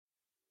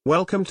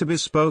Welcome to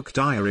Bespoke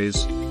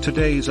Diaries.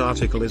 Today's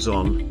article is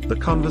on The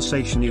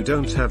Conversation You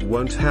Don't Have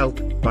Won't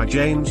Help by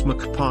James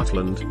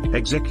McPartland,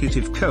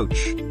 Executive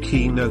Coach,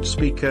 Keynote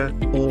Speaker,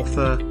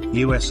 Author,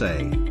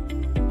 USA.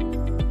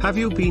 Have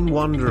you been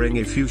wondering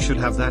if you should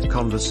have that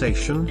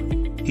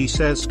conversation? He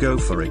says go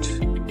for it.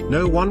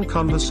 No one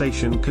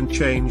conversation can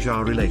change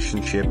our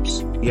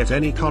relationships, yet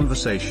any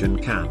conversation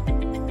can.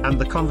 And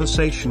the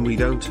conversation we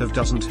don't have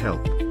doesn't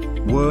help.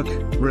 Work,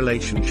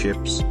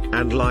 relationships,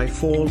 and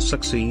life all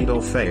succeed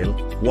or fail,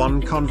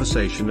 one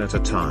conversation at a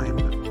time.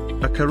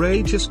 A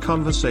courageous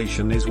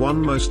conversation is one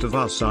most of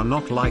us are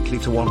not likely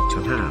to want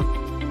to have.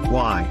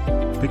 Why?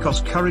 Because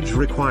courage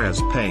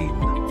requires pain.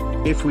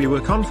 If we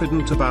were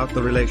confident about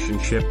the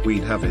relationship,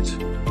 we'd have it.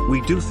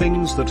 We do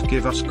things that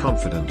give us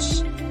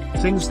confidence.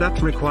 Things that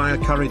require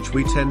courage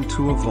we tend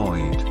to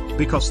avoid,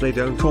 because they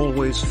don't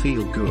always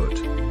feel good.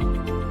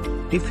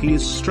 If he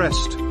is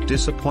stressed,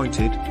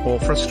 disappointed, or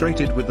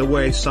frustrated with the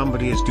way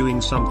somebody is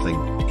doing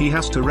something, he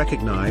has to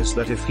recognize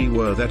that if he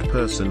were that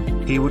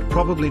person, he would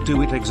probably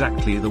do it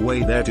exactly the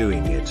way they're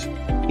doing it.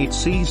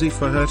 It's easy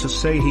for her to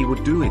say he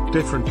would do it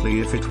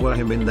differently if it were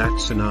him in that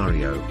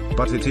scenario,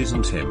 but it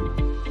isn't him.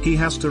 He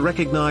has to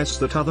recognize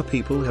that other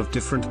people have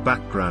different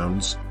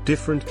backgrounds,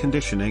 different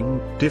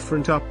conditioning,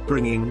 different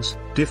upbringings,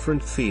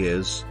 different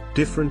fears,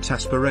 different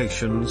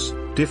aspirations,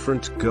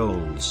 different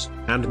goals,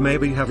 and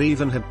maybe have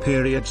even had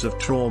periods of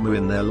trauma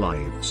in their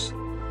lives.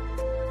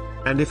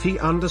 And if he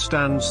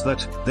understands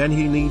that, then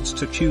he needs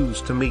to choose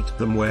to meet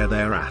them where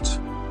they're at.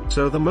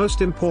 So the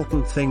most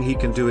important thing he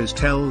can do is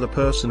tell the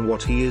person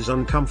what he is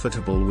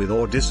uncomfortable with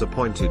or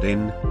disappointed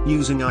in,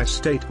 using I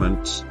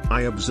statements: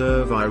 I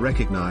observe, I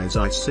recognize,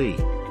 I see.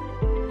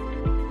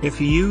 If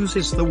he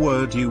uses the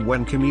word you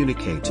when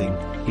communicating,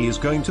 he is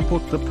going to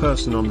put the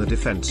person on the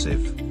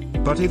defensive.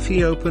 But if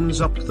he opens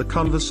up the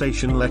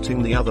conversation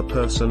letting the other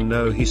person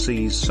know he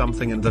sees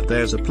something and that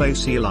there's a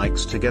place he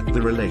likes to get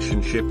the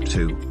relationship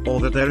to, or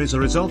that there is a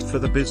result for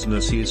the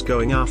business he is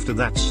going after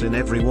that's in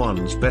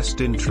everyone's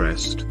best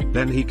interest,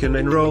 then he can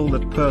enroll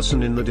that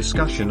person in the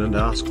discussion and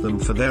ask them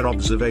for their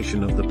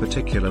observation of the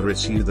particular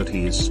issue that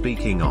he is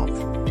speaking of.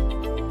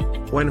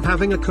 When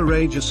having a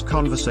courageous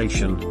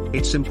conversation,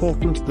 it's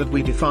important that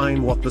we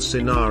define what the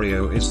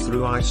scenario is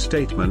through I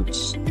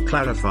statements,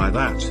 clarify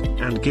that,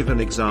 and give an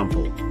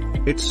example.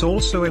 It's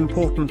also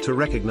important to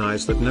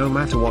recognize that no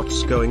matter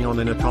what's going on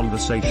in a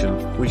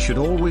conversation, we should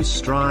always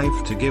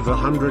strive to give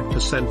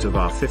 100% of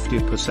our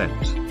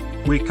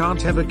 50%. We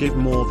can't ever give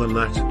more than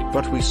that,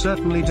 but we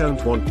certainly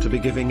don't want to be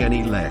giving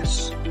any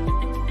less.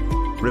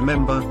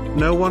 Remember,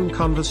 no one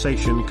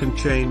conversation can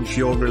change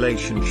your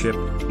relationship,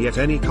 yet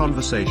any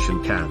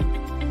conversation can.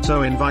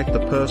 So invite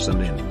the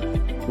person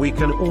in. We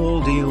can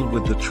all deal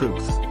with the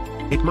truth.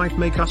 It might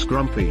make us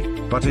grumpy,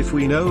 but if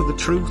we know the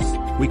truth,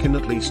 we can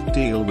at least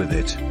deal with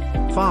it.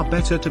 Far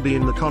better to be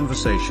in the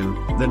conversation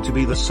than to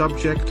be the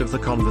subject of the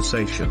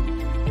conversation.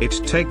 It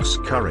takes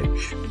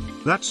courage.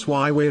 That's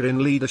why we're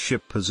in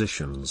leadership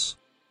positions.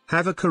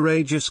 Have a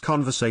courageous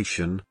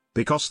conversation,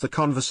 because the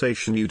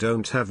conversation you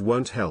don't have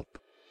won't help.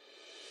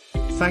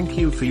 Thank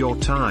you for your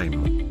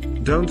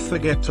time. Don't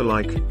forget to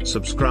like,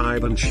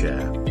 subscribe and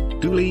share.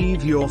 Do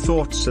leave your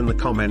thoughts in the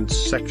comments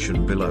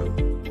section below.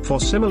 For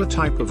similar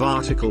type of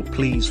article,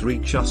 please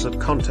reach us at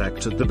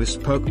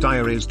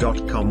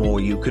contact@thebespokediaries.com, or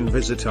you can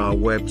visit our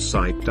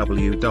website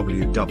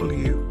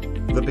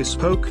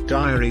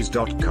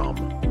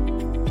www.thebespokediaries.com.